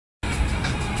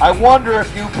I wonder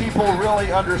if you people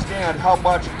really understand how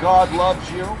much God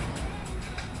loves you.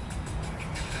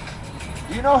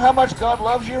 Do you know how much God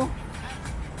loves you?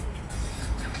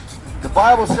 The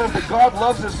Bible says that God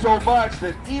loves us so much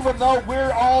that even though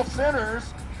we're all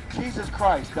sinners, Jesus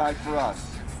Christ died for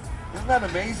us. Isn't that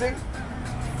amazing?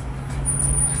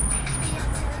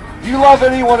 Do you love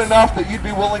anyone enough that you'd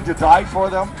be willing to die for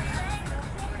them?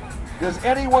 Does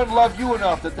anyone love you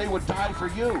enough that they would die for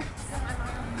you?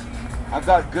 I've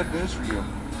got good news for you.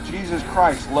 Jesus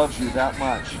Christ loves you that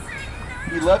much.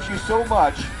 He loves you so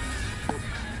much.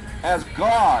 As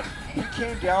God, he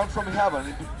came down from heaven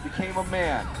and became a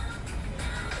man.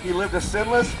 He lived a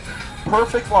sinless,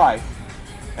 perfect life,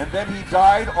 and then he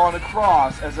died on a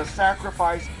cross as a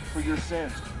sacrifice for your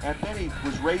sins. And then he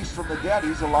was raised from the dead.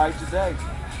 He's alive today.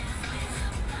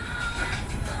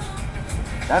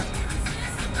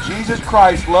 Jesus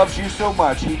Christ loves you so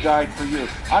much, he died for you.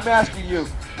 I'm asking you,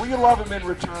 will you love him in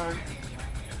return?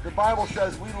 The Bible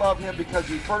says we love him because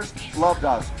he first loved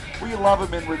us. Will you love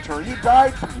him in return? He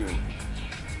died for you.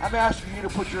 I'm asking you to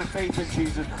put your faith in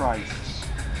Jesus Christ.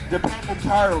 Depend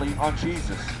entirely on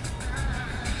Jesus.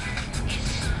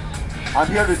 I'm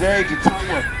here today to tell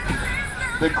you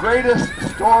the greatest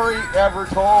story ever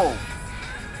told.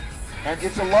 And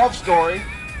it's a love story.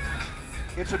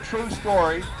 It's a true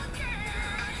story.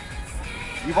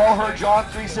 You've all heard John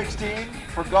 3:16.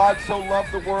 For God so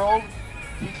loved the world,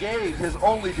 he gave his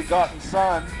only begotten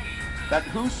Son, that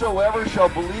whosoever shall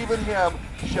believe in him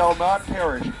shall not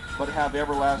perish, but have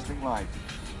everlasting life.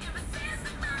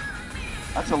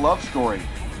 That's a love story.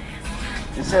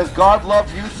 It says God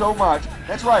loved you so much.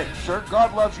 That's right, sir.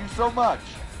 God loves you so much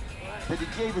that he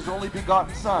gave his only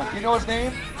begotten Son. Do you know his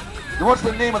name? What's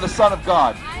the name of the Son of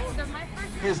God?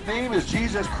 His name is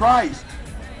Jesus Christ.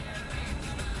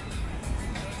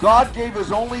 God gave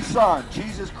his only Son,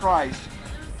 Jesus Christ,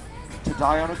 to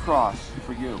die on a cross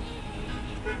for you.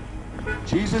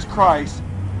 Jesus Christ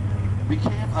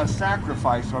became a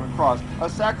sacrifice on a cross, a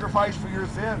sacrifice for your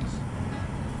sins.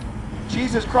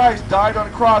 Jesus Christ died on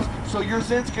a cross so your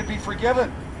sins could be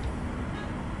forgiven.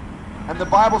 And the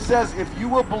Bible says if you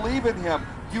will believe in him,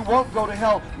 you won't go to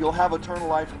hell. You'll have eternal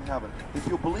life in heaven if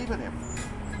you believe in him.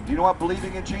 Do you know what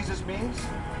believing in Jesus means?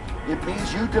 It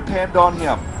means you depend on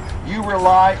him. You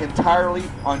rely entirely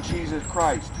on Jesus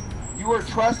Christ. You are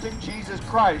trusting Jesus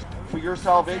Christ for your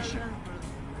salvation.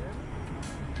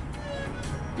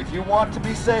 If you want to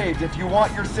be saved, if you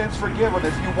want your sins forgiven,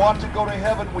 if you want to go to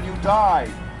heaven when you die,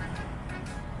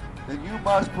 then you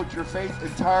must put your faith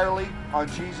entirely on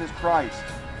Jesus Christ.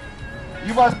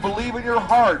 You must believe in your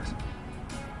heart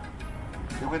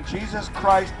that when Jesus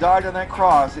Christ died on that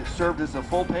cross, it served as a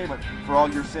full payment for all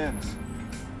your sins.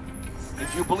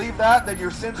 If you believe that, then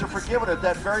your sins are forgiven at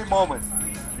that very moment.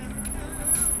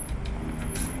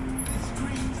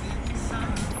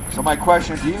 So my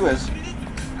question to you is,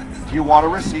 do you want to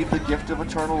receive the gift of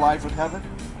eternal life in heaven?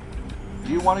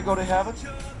 Do you want to go to heaven?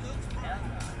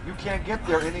 You can't get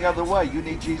there any other way. You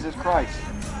need Jesus Christ.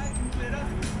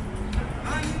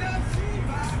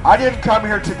 I didn't come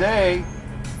here today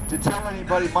to tell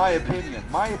anybody my opinion.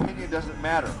 My opinion doesn't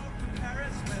matter.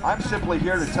 I'm simply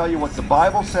here to tell you what the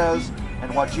Bible says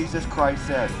and what Jesus Christ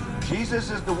said. Jesus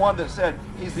is the one that said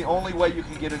he's the only way you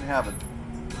can get in heaven.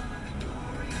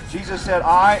 Jesus said,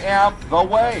 I am the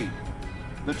way,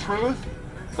 the truth,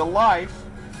 the life,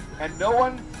 and no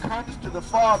one comes to the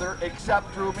Father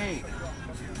except through me.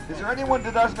 Is there anyone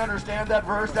that doesn't understand that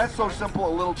verse? That's so simple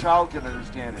a little child can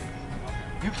understand it.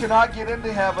 You cannot get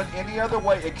into heaven any other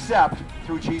way except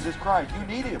through Jesus Christ. You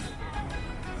need him.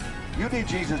 You need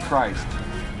Jesus Christ.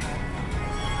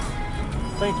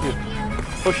 Thank you.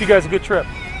 Wish you guys a good trip.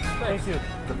 Thank you.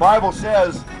 The Bible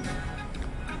says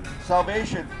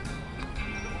salvation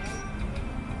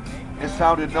is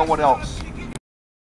found in no one else.